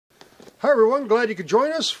Hi everyone, glad you could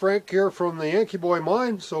join us. Frank here from the Yankee Boy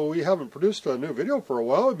Mine. So we haven't produced a new video for a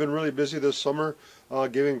while. We've been really busy this summer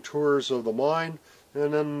giving tours of the mine,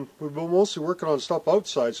 and then we've been mostly working on stuff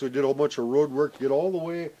outside. So we did a whole bunch of road work to get all the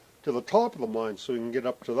way to the top of the mine so we can get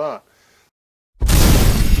up to that.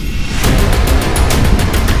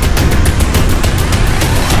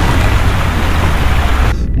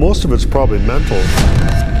 Most of it's probably mental.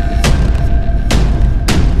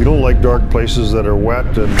 You don't like dark places that are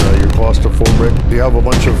wet and you're claustrophobic. You have a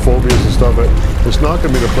bunch of phobias and stuff. It's not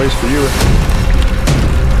going to be the place for you.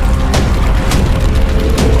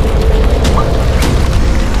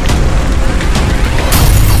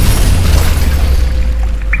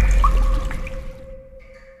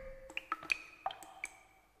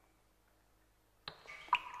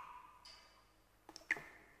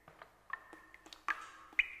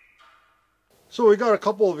 So we got a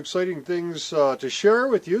couple of exciting things to share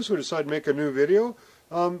with you, so we decided to make a new video.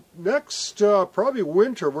 Next, probably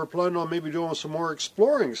winter, we're planning on maybe doing some more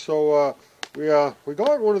exploring. So we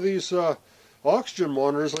got one of these oxygen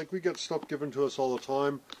monitors. Like, we get stuff given to us all the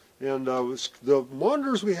time. And the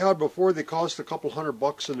monitors we had before, they cost a couple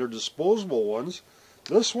 $100 and they're disposable ones.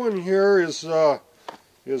 This one here is we're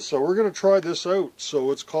going to try this out.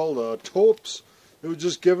 So it's called Topes. It was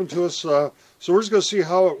just given to us. So we're just going to see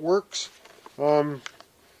how it works. They're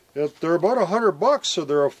about $100, so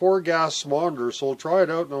they're a 4-gas monitor, so we'll try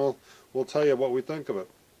it out and we'll tell you what we think of it.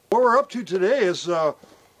 What we're up to today is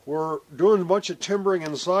we're doing a bunch of timbering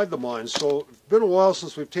inside the mine. So it's been a while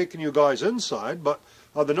since we've taken you guys inside, but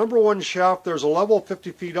the number one shaft, there's a level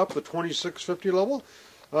 50 feet up, the 2650 level.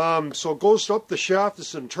 So it goes up the shaft,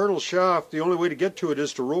 this internal shaft. The only way to get to it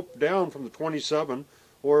is to rope down from the 27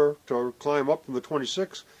 or to climb up from the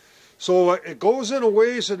 26. So it goes in a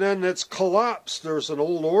ways and then it's collapsed. There's an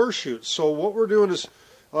old ore chute. So what we're doing is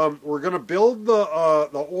we're going to build the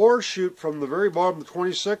ore chute from the very bottom of the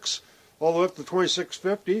 26 all the way up to the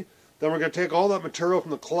 2650. Then we're going to take all that material from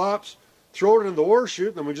the collapse, throw it in the ore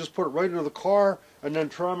chute, then we just put it right into the car and then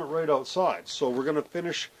tram it right outside. So we're going to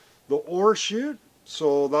finish the ore chute.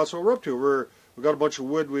 So that's what we're up to. We've got a bunch of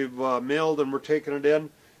wood we've mailed and we're taking it in,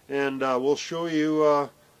 and we'll show you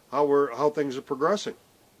how things are progressing.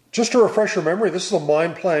 Just to refresh your memory, this is a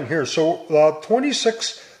mine plan here. So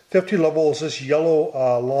 2650 level is this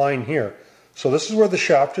yellow line here. So this is where the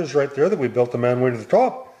shaft is right there that we built the manway to the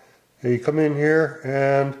top. And you come in here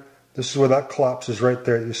and this is where that collapses right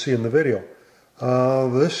there that you see in the video.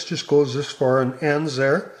 This just goes this far and ends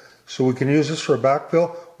there. So we can use this for a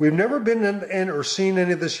backfill. We've never been in or seen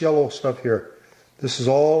any of this yellow stuff here. This is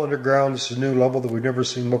all underground. This is a new level that we've never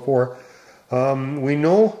seen before. We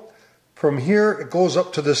know from here, it goes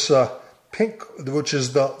up to this pink, which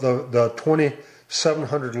is the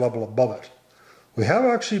 2700 level above it. We have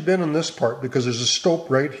actually been in this part because there's a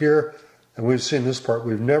stope right here, and we've seen this part.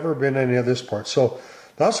 We've never been in any of this part. So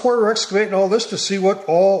that's why we're excavating all this to see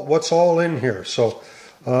what's all in here. So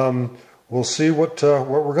we'll see what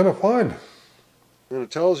we're going to find. And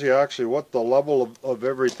it tells you actually what the level of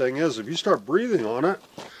everything is. If you start breathing on it,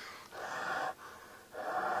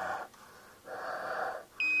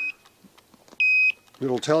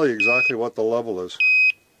 it'll tell you exactly what the level is.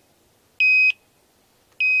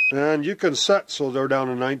 And you can set, so they're down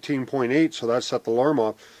to 19.8, so that set the alarm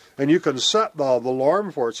off. And you can set the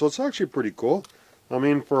alarm for it, so it's actually pretty cool. I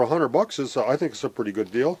mean, for $100, I think it's a pretty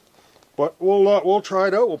good deal. But we'll try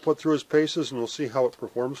it out. We'll put through its paces and we'll see how it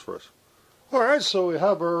performs for us. Alright, so we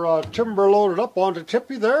have our timber loaded up onto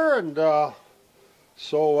Tippy there, and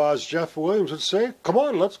so as Jeff Williams would say, come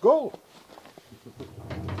on, let's go.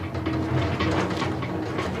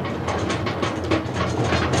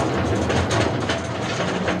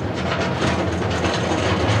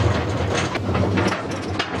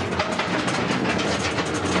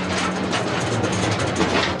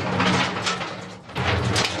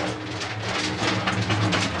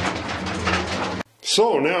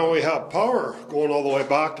 So now we have power going all the way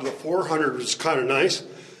back to the 400, which is kind of nice.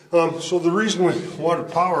 So the reason we wanted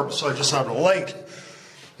power, besides just having a light,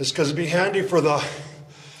 is because it'd be handy for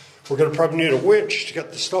we're going to probably need a winch to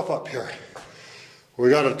get the stuff up here. We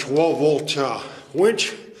got a 12-volt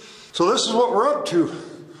winch. So this is what we're up to.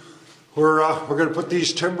 We're going to put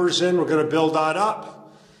these timbers in. We're going to build that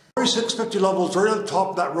up. 2650 levels right at the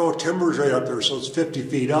top of that row of timbers right up there, so it's 50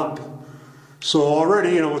 feet up. So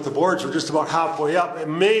already, you know, with the boards, we're just about halfway up,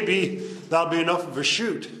 and maybe that'll be enough of a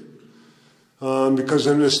chute, because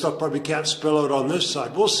then this stuff probably can't spill out on this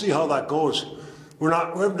side. We'll see how that goes. We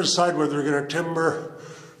haven't decided whether we're going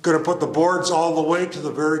to put the boards all the way to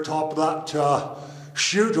the very top of that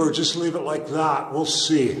chute, or just leave it like that. We'll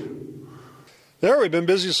see. There, we've been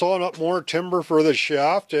busy sawing up more timber for the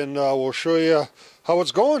shaft, and we'll show you how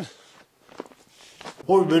it's going.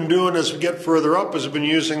 What we've been doing as we get further up is we've been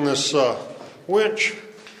using this winch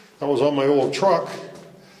that was on my old truck.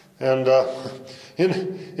 And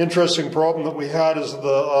interesting problem that we had is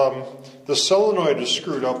the solenoid is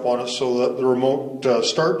screwed up on it so that the remote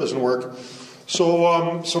start doesn't work.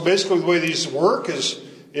 So basically the way these work is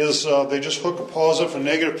they just hook a positive and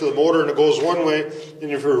negative to the motor, and it goes one way,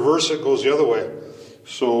 and if you reverse it, it goes the other way.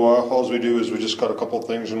 So all we do is we just got a couple of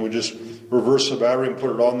things and we just reverse the battery and put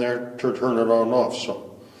it on there to turn it on and off.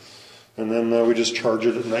 So, and then we just charge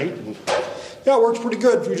it at night. And yeah, it works pretty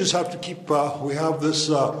good. We just have to keep, we have this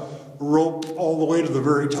rope all the way to the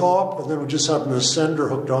very top, and then we just have an ascender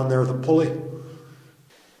hooked on there with a pulley.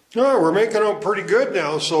 Yeah, we're making out pretty good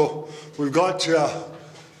now. So we've got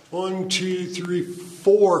 1, 2, 3,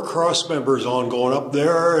 4 cross members on going up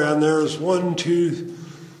there, and there's 1, 2,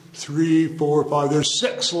 3, 4, 5, there's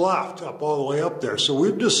 6 left up all the way up there. So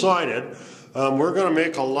we've decided we're going to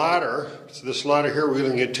make a ladder. So this ladder here, we're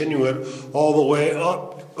going to continue it all the way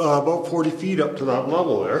up, about 40 feet up to that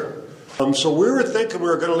level there. So we were thinking we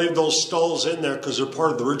were going to leave those stalls in there because they're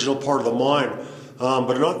part of the original part of the mine.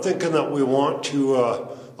 But I'm not thinking that we want to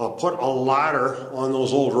put a ladder on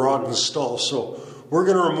those old rotten stalls. So we're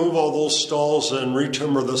going to remove all those stalls and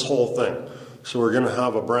retimber this whole thing. So we're going to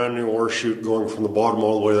have a brand new ore chute going from the bottom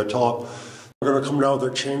all the way to the top. We're going to come down with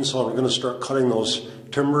our chainsaw. We're going to start cutting those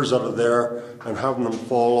timbers out of there and having them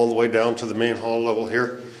fall all the way down to the main hall level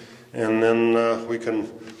here. And then we can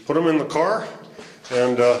put them in the car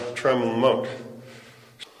and trim them out.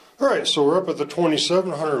 Alright, so we're up at the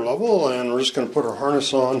 2700 level, and we're just going to put our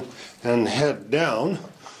harness on and head down.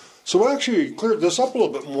 So we actually cleared this up a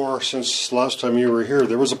little bit more since last time you were here.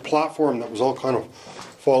 There was a platform that was all kind of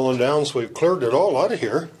falling down, so we've cleared it all out of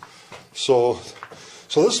here. So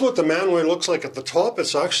this is what the manway looks like at the top.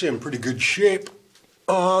 It's actually in pretty good shape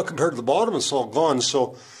compared to the bottom. It's all gone.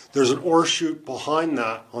 So there's an ore chute behind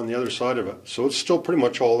that on the other side of it. So it's still pretty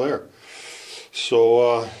much all there.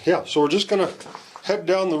 So yeah, so we're just going to head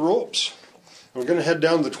down the ropes. We're going to head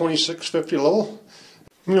down to the 2650 level.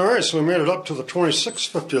 Alright, so we made it up to the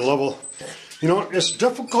 2650 level. You know, it's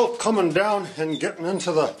difficult coming down and getting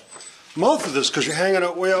into the mouth of this because you're hanging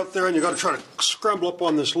out way out there and you got to try to scramble up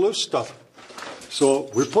on this loose stuff.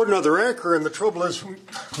 So we put another anchor, and the trouble is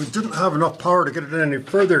we didn't have enough power to get it any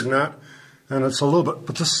further than that, and it's a little bit,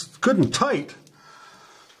 but this is good and tight.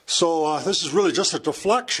 So this is really just a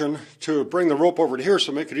deflection to bring the rope over to here,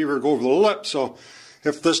 so make it easier to go over the lip. So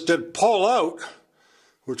if this did pull out,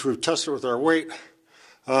 which we've tested with our weight,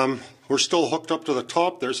 we're still hooked up to the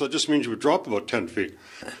top there, so it just means you would drop about 10 feet,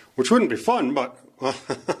 which wouldn't be fun, but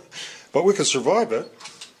but we can survive it.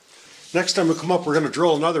 Next time we come up, we're going to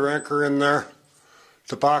drill another anchor in there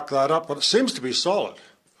to back that up, but it seems to be solid.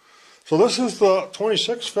 So this is the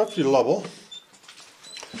 2650 level.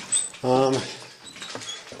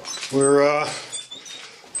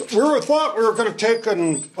 We thought we were going to take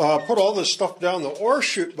and put all this stuff down the ore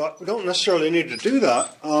chute, but we don't necessarily need to do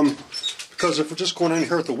that because if we're just going in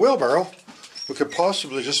here with the wheelbarrow, we could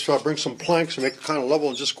possibly just bring some planks and make it kind of level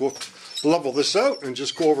and just go level this out and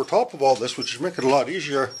just go over top of all this, which would make it a lot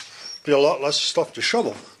easier, be a lot less stuff to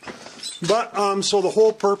shovel. But so the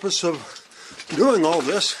whole purpose of doing all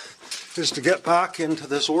this is to get back into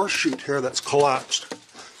this ore chute here that's collapsed.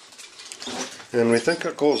 And we think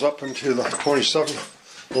it goes up into the 27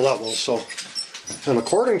 level. So, and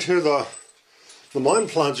according to the mine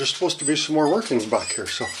plans, there's supposed to be some more workings back here.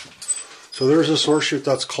 So there's this ore chute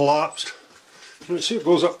that's collapsed. And you see it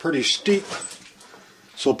goes up pretty steep.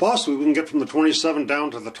 So possibly we can get from the 27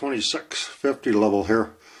 down to the 2650 level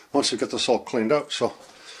here once we get this all cleaned out. So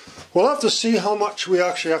we'll have to see how much we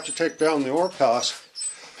actually have to take down the ore pass.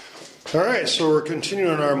 Alright, so we're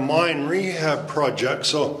continuing our mine rehab project.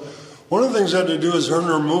 So one of the things I had to do is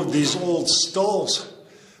remove these old stalls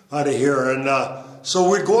out of here. And so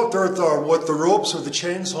we'd go up there with the ropes or the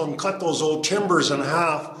chainsaw and cut those old timbers in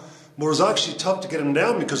half. But it was actually tough to get them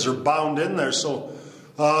down because they're bound in there. So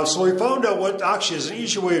we found out what actually is an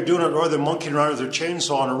easy way of doing it rather than monkeying around with a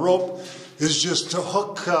chainsaw and a rope is just to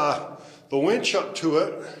hook the winch up to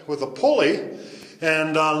it with a pulley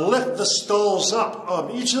and lift the stalls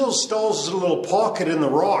up. Each of those stalls is a little pocket in the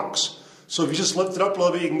rocks. So if you just lift it up a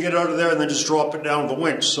little bit, you can get out of there and then just drop it down with the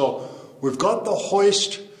winch. So we've got the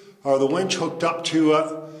hoist or the winch hooked up to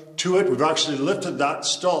it. We've actually lifted that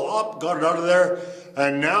stall up, got it out of there,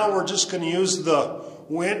 and now we're just going to use the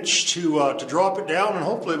winch to drop it down, and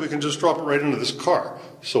hopefully we can just drop it right into this car.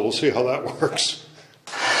 So we'll see how that works.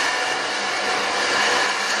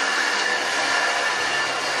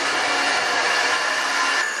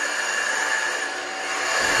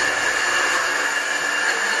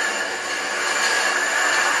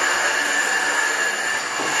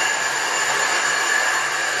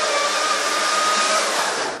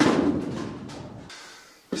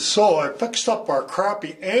 So I fixed up our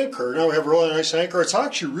crappy anchor. Now we have a really nice anchor. It's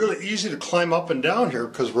actually really easy to climb up and down here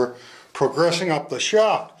because we're progressing up the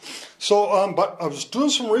shaft. So, but I was doing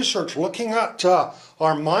some research looking at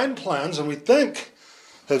our mine plans, and we think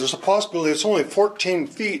that there's a possibility it's only 14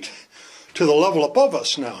 feet to the level above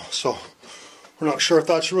us now. So we're not sure if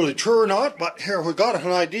that's really true or not, but here we got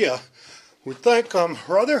an idea. We think,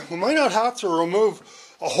 we might not have to remove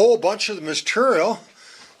a whole bunch of the material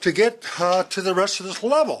to get to the rest of this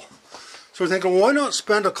level. So we're thinking, why not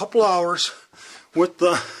spend a couple hours with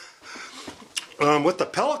the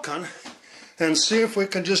Pelican and see if we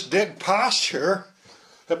can just dig past here.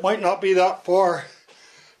 It might not be that far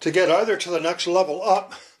to get either to the next level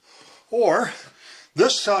up, or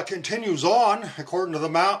this continues on according to the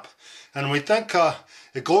map, and we think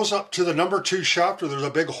it goes up to the number 2 shaft where there's a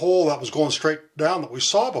big hole that was going straight down that we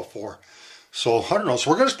saw before. So I don't know.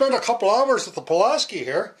 So we're going to spend a couple hours with the Pulaski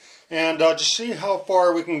here and just see how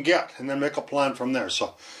far we can get, and then make a plan from there.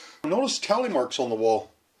 So notice tally marks on the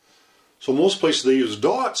wall. So most places they use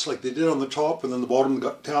dots like they did on the top, and then the bottom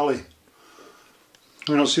got tally.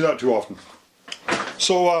 We don't see that too often.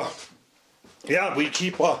 So yeah, we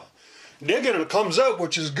keep digging and it comes out,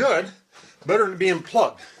 which is good. Better than being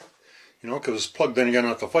plugged. You know, because it's plugged, then you're going to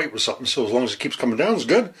have to fight with something. So as long as it keeps coming down, it's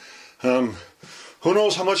good. Who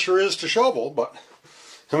knows how much there is to shovel, but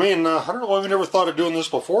I mean, I don't know why we never thought of doing this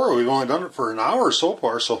before. We've only done it for an hour so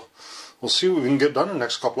far, so we'll see what we can get done in the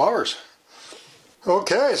next couple hours.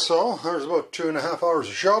 Okay, so there's about 2.5 hours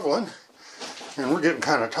of shoveling, and we're getting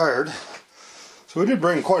kind of tired. So we did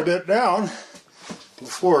bring quite a bit down. The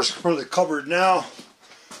floor is really covered now,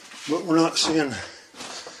 but we're not seeing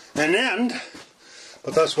an end.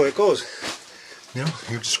 But that's the way it goes. You know,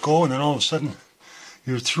 you just go and then all of a sudden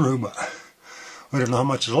you're through, but we don't know how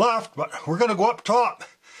much is left, but we're going to go up top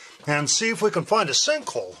and see if we can find a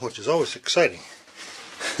sinkhole, which is always exciting.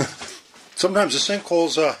 Sometimes the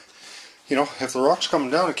sinkholes, you know, if the rock's coming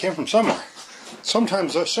down, it came from somewhere.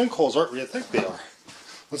 Sometimes the sinkholes aren't what you think they are.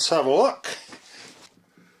 Let's have a look.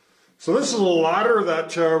 So this is a ladder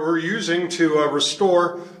that we're using to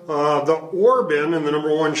restore the ore bin in the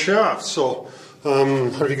number 1 shaft. So I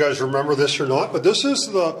don't know if you guys remember this or not, but this is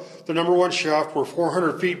the number 1 shaft. We're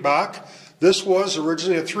 400 feet back. This was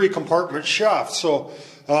originally a 3-compartment shaft. So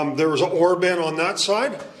there was an ore bin on that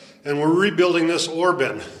side, and we're rebuilding this ore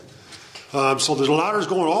bin. So there's ladders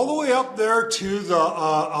going all the way up there to the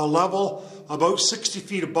level about 60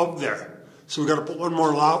 feet above there. So we've got to put one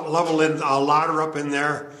more level in, ladder up in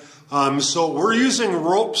there. So we're using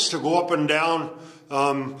ropes to go up and down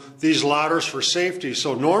these ladders for safety.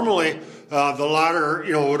 So normally the ladder,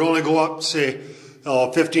 you know, would only go up, say,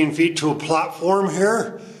 15 feet to a platform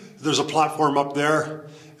here. There's a platform up there,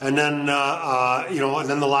 and then you know, and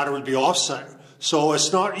then the ladder would be offset. So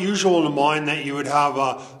it's not usual in a mine that you would have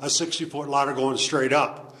a 60-foot ladder going straight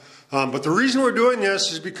up. But the reason we're doing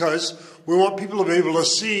this is because we want people to be able to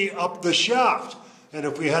see up the shaft. And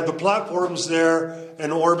if we had the platforms there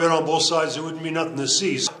and ore bin on both sides, there wouldn't be nothing to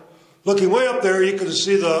see. So looking way up there, you can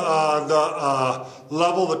see the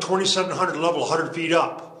level, the 2,700 level, 100 feet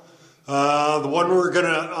up. The one we're going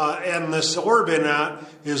to end this ore bin at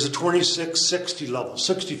is the 2660 level,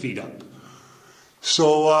 60 feet up.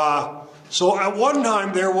 So, so at one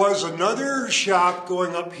time there was another shaft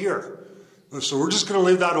going up here. So we're just going to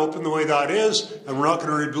leave that open the way that is, and we're not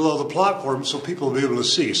going to rebuild the platform so people will be able to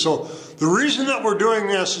see. So the reason that we're doing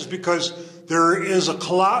this is because there is a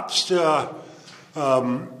collapsed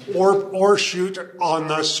ore chute on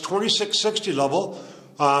this 2660 level.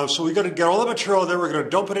 So we got to get all the material there. We're going to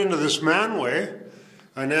dump it into this manway,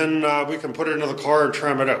 and then we can put it into the car and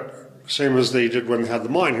tram it out. Same as they did when we had the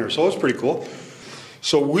mine here. So it's pretty cool.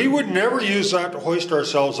 So we would never use that to hoist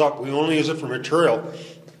ourselves up. We only use it for material.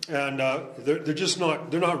 And they're just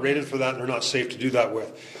not, they're not rated for that, and they're not safe to do that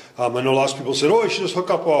with. I know lots of people said, oh, you should just hook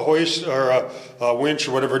up a hoist or a winch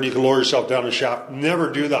or whatever, and you can lower yourself down the shaft.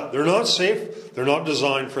 Never do that. They're not safe. They're not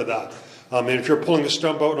designed for that. And if you're pulling a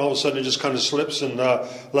stump out and all of a sudden it just kind of slips and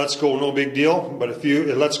lets go, no big deal. But if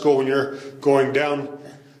it lets go when you're going down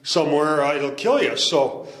somewhere, it'll kill you.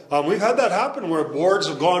 So we've had that happen where boards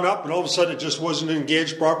have gone up and all of a sudden it just wasn't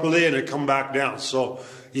engaged properly and it come back down. So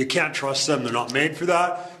you can't trust them. They're not made for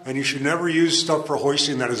that. And you should never use stuff for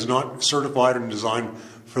hoisting that is not certified and designed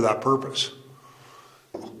for that purpose.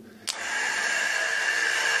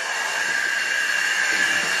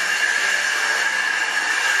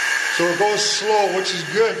 So it goes slow, which is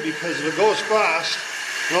good, because if it goes fast,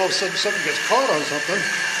 and all of a sudden something gets caught on something,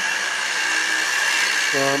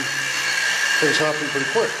 things happen pretty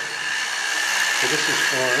quick. So this is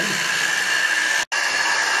fine.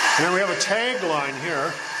 And then we have a tag line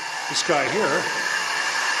here, this guy here.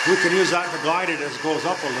 We can use that to guide it as it goes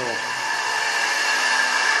up a little.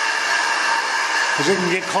 Because it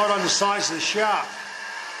can get caught on the sides of the shaft.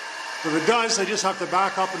 If it does, they just have to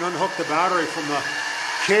back up and unhook the battery from the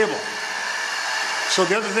cable. So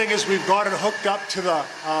the other thing is we've got it hooked up to the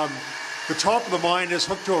top of the mine is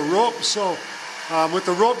hooked to a rope. So with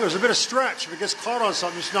the rope, there's a bit of stretch. If it gets caught on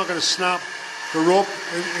something, it's not going to snap the rope.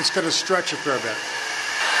 It's going to stretch a fair bit.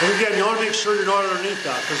 And again, you want to make sure you're not underneath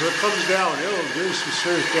that, because if it comes down, it'll do some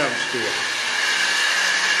serious damage to you.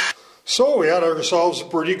 So we had ourselves a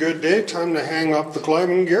pretty good day. Time to hang up the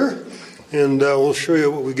climbing gear, and we'll show you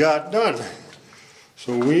what we got done.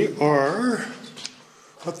 So we are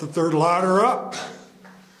at the third ladder up.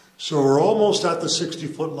 So we're almost at the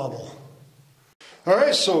 60-foot level. All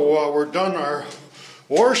right, so we're done our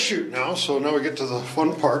ore chute now. So now we get to the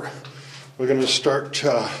fun part. We're going to start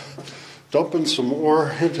dumping some ore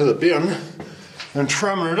into the bin and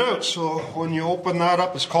trimming it out. So when you open that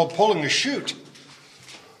up, it's called pulling a chute.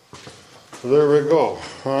 So there we go.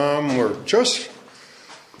 We're just,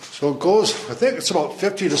 so it goes, I think it's about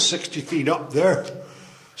 50 to 60 feet up there.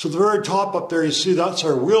 So at the very top up there, you see that's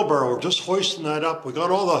our wheelbarrow. We're just hoisting that up. We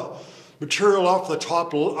got all the material off the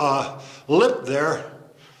top lip there.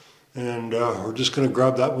 And we're just going to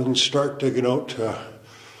grab that and start digging out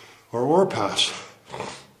our ore pass.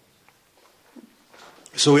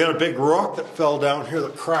 So we had a big rock that fell down here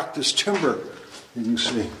that cracked this timber, you can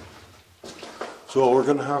see. So we're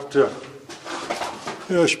going to have to,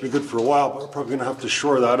 it should be good for a while, but we're probably going to have to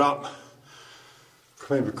shore that up.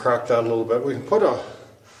 Maybe crack that a little bit. We can put a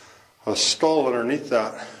stall underneath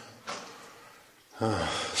that.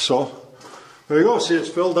 So there you go, see it's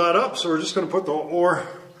filled that up, so we're just going to put the ore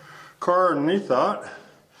car underneath that,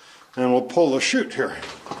 and we'll pull the chute here.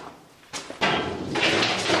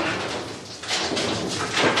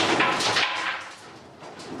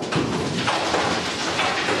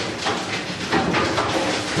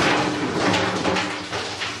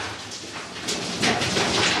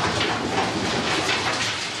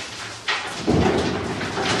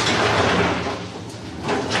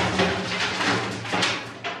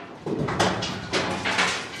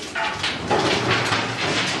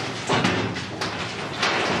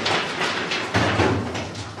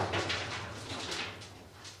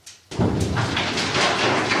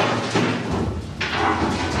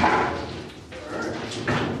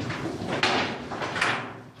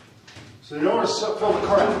 So you don't want to fill the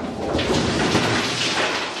cart.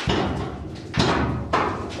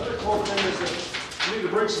 The other cool thing is that you need to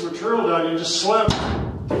bring some material down, you just slam. You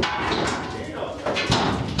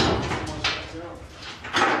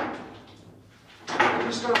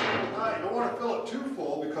just got to fill it high. You don't want to fill it too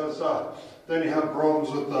full, because then you have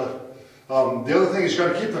problems with the other thing is you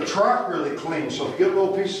got to keep the track really clean. So if you get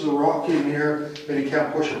little pieces of rock in here, then you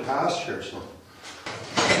can't push it past here. So.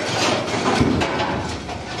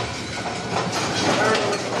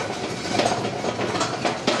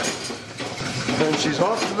 And she's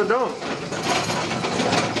off to the dump.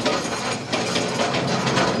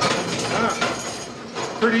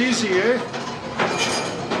 Pretty easy, eh?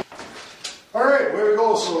 Alright, way we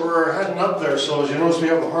go. So we're heading up there. So as you notice, we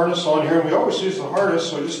have the harness on here, and we always use the harness,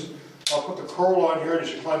 so I'll put the curl on here, and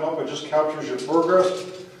as you climb up, it just captures your progress.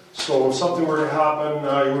 So if something were to happen,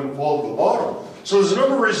 you wouldn't fall to the bottom. So there's a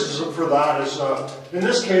number of reasons for that. In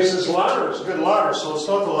this case, this ladder is a good ladder, so it's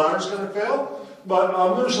not the ladder's going to fail.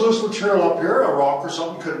 But there's loose material up here, a rock or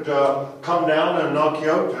something could come down and knock you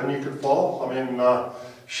out, and you could fall. I mean,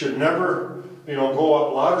 should never, go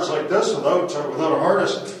up ladders like this without a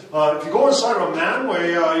harness. If you go inside of a manway,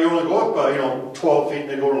 you only go up, 12 feet, and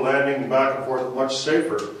they go to landing back and forth much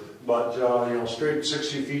safer. But straight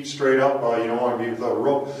 60 feet straight up, you don't want to be without a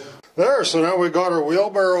rope. There, so now we got our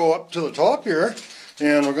wheelbarrow up to the top here,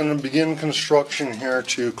 and we're going to begin construction here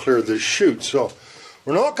to clear this chute. So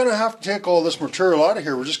we're not going to have to take all this material out of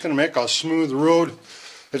here. We're just going to make a smooth road.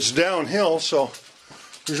 It's downhill, so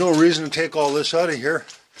there's no reason to take all this out of here.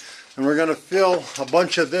 And we're going to fill a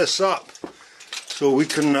bunch of this up so we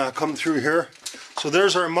can come through here. So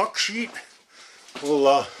there's our muck sheet.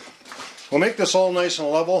 We'll make this all nice and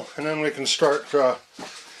level, and then we can start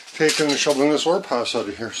taking and shoveling this ore pass out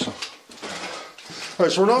of here. So, all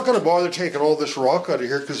right, so we're not going to bother taking all this rock out of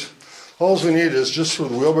here, because all we need is just for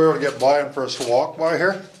the wheelbarrow to get by and for us to walk by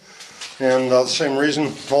here. And the same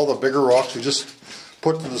reason, all the bigger rocks we just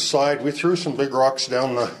put to the side. We threw some big rocks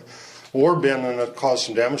down the ore bin, and it caused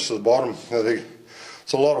some damage to the bottom.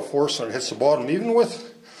 It's a lot of force when it hits the bottom. Even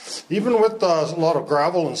with a lot of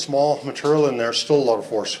gravel and small material in there, still a lot of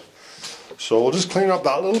force. So we'll just clean up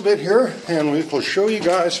that little bit here, and we will show you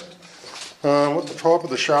guys what the top of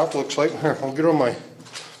the shaft looks like. Here, I'll get on my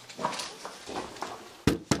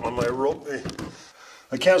on my rope.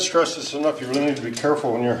 I can't stress this enough, you really need to be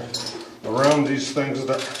careful when you're around these things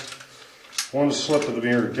that one slip of the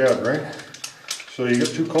mirror dead, right? So you get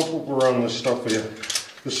too comfortable around this stuff with you.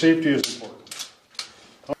 The safety is important.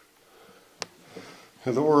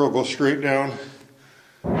 And the oar will go straight down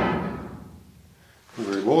the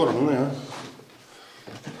very bottom there.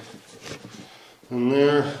 And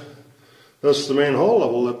there, that's the main hull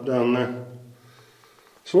level lip down there.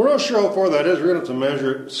 So we're not sure how far that is. We're going to have to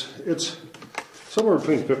measure it. It's somewhere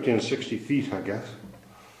between 50 and 60 feet, I guess.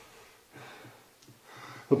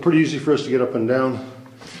 But pretty easy for us to get up and down.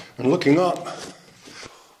 And looking up,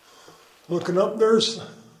 there's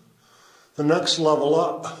the next level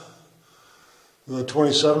up, the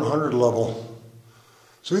 2700 level.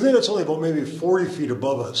 So we think it's only about maybe 40 feet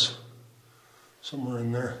above us, somewhere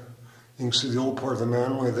in there. You can see the old part of the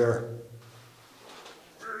manway there.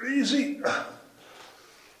 Very easy.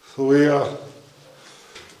 So we there.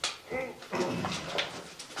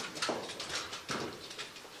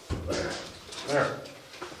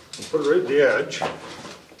 We'll put it right at the edge.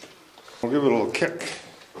 We'll give it a little kick.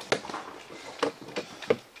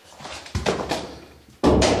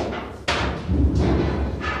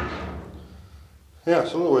 Yeah,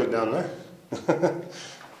 it's a little way down there.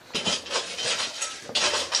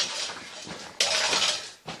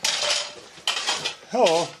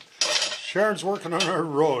 Hello. Sharon's working on our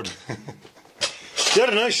road. Did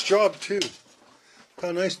a nice job too. Look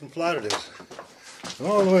how nice and flat it is.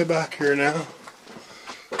 All the way back here now.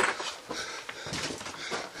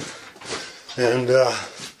 And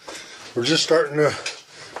we're just starting to,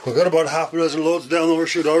 we've got about half a dozen loads down the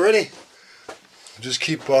chute already. Just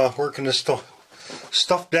keep working this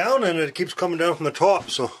stuff down, and it keeps coming down from the top.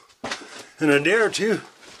 So in a day or two,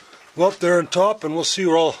 go up there on top and we'll see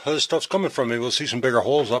where all this stuff's coming from. Maybe we'll see some bigger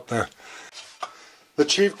holes up there. The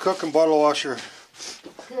chief cook and bottle washer.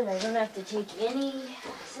 Good, I don't have to take any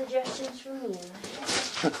suggestions from you.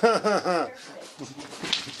 Perfect.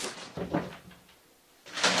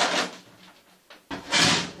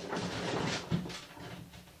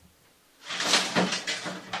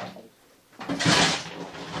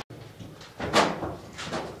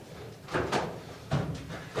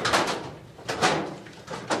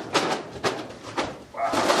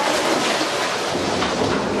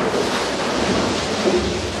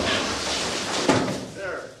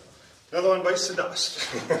 Another one bites the dust.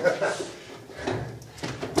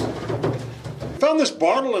 Found this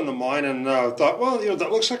bottle in the mine and thought, well, you know,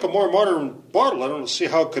 that looks like a more modern bottle. I don't see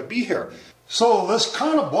how it could be here. So this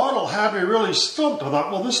kind of bottle had me really stumped. I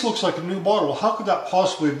thought, well, this looks like a new bottle. How could that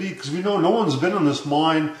possibly be? Because we know no one's been in this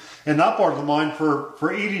mine, in that part of the mine,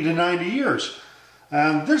 for 80 to 90 years.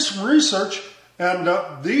 And did some research, and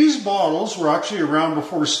these bottles were actually around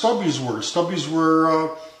before stubbies were. Stubbies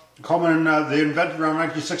were common, they invented around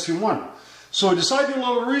 1961. So I decided to do a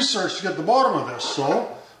little research to get the bottom of this.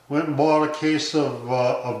 So went and bought a case of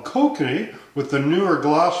kokanee with the newer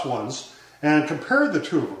glass ones and compared the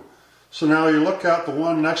two of them. So now you look at the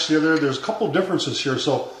one next to the other, there's a couple differences here.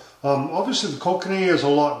 So obviously the kokanee is a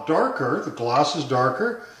lot darker, the glass is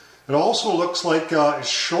darker. It also looks like it's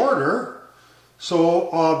shorter. So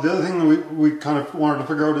the other thing we kind of wanted to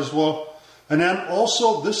figure out as well. And then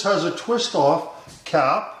also this has a twist off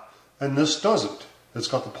cap and this doesn't. It's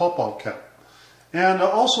got the pop off cap. And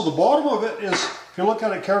also the bottom of it is, if you look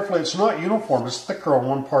at it carefully, it's not uniform. It's thicker on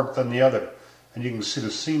one part than the other. And you can see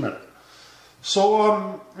the seam in it.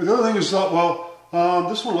 So the other thing is that, well,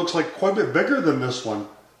 this one looks like quite a bit bigger than this one.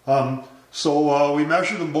 So we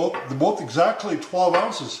measured them both exactly 12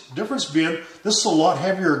 ounces. The difference being, this is a lot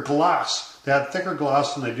heavier glass. They had thicker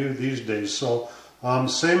glass than they do these days. So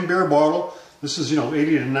same beer bottle. This is,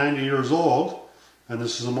 80 to 90 years old. And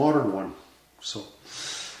this is a modern one. So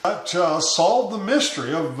that solved the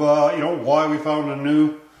mystery of, why we found a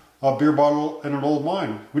new beer bottle in an old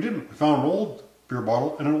mine. We didn't. We found an old beer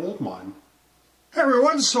bottle in an old mine. Hey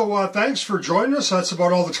everyone, so thanks for joining us. That's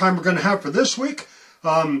about all the time we're going to have for this week.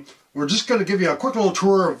 We're just going to give you a quick little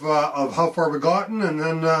tour of how far we've gotten, and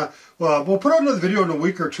then we'll put out another video in a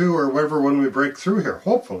week or two or whatever when we break through here,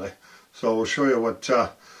 hopefully. So we'll show you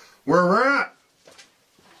where we're at.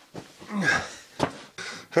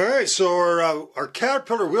 Alright, so our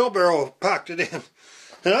Caterpillar wheelbarrow packed it in.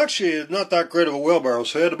 And actually, it's not that great of a wheelbarrow,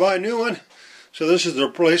 so I had to buy a new one. So this is the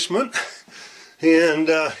replacement. And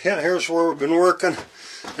yeah, here's where we've been working.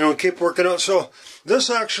 And we'll keep working out. So this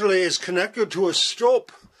actually is connected to a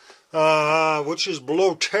stope, which is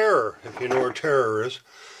below Terror, if you know where Terror is.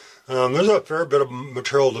 There's a fair bit of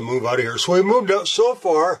material to move out of here. So we moved out so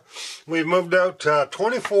far. We've moved out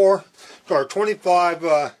 25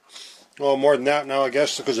 well, more than that now, I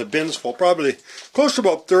guess, because the bin's full. Probably close to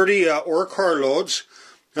about 30 ore car loads.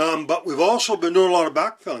 But we've also been doing a lot of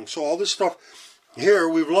backfilling. So all this stuff here,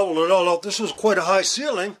 we've leveled it all out. This is quite a high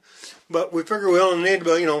ceiling, but we figure we only need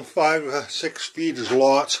about, you know, 5-6 feet is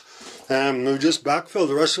lots. And we just backfilled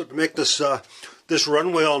the rest of it to make this this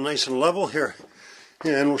runway all nice and level here.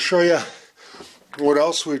 And we'll show you what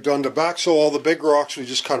else we've done to back. So all the big rocks, we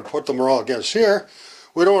just kind of put them all against here.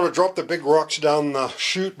 We don't want to drop the big rocks down the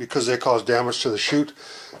chute because they cause damage to the chute.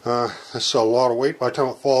 That's a lot of weight by the time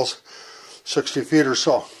it falls 60 feet or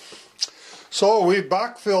so. So we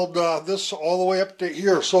backfilled this all the way up to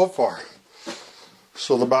here so far.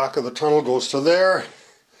 So the back of the tunnel goes to there.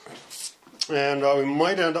 And we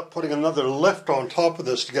might end up putting another lift on top of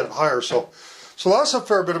this to get it higher. So that's a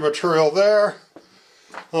fair bit of material there.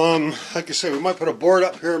 Like I say, we might put a board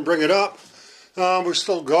up here and bring it up. We've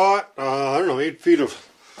still got, I don't know, 8 feet of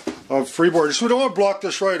freeboard. So we don't want to block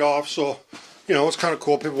this right off. So, you know, it's kind of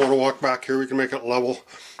cool. People want to walk back here. We can make it level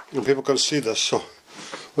and people can see this. So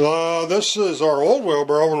this is our old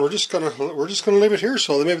wheelbarrow, and we're just gonna leave it here.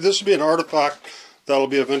 So maybe this will be an artifact that'll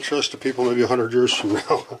be of interest to people maybe 100 years from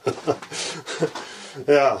now.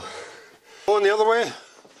 Yeah. Going the other way,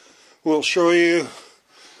 we'll show you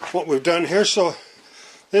what we've done here. So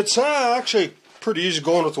it's actually pretty easy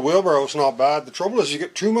going with the wheelbarrow. It's not bad. The trouble is you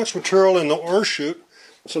get too much material in the ore chute.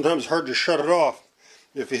 Sometimes it's hard to shut it off.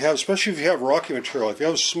 If you have, especially if you have rocky material, if you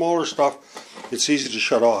have smaller stuff, it's easy to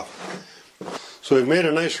shut off. So we've made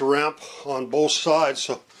a nice ramp on both sides.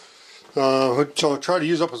 So we'll try to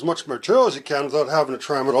use up as much material as you can without having to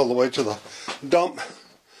tram it all the way to the dump.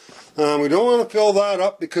 We don't want to fill that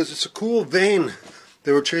up because it's a cool vein.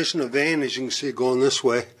 They were chasing a vein, as you can see, going this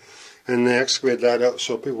way, and they excavate that out,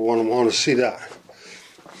 so people want to see that.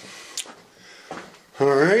 All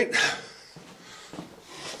right.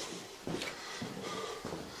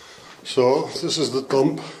 So this is the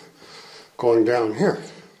dump going down here.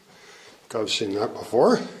 I've seen that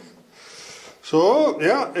before. So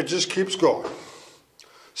yeah, it just keeps going.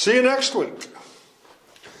 See you next week.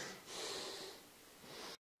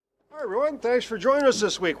 Hi everyone, thanks for joining us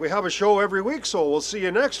this week. We have a show every week, so we'll see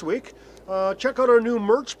you next week. Check out our new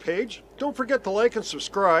merch page. Don't forget to like and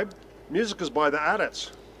subscribe. Music is by the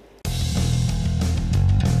Adits.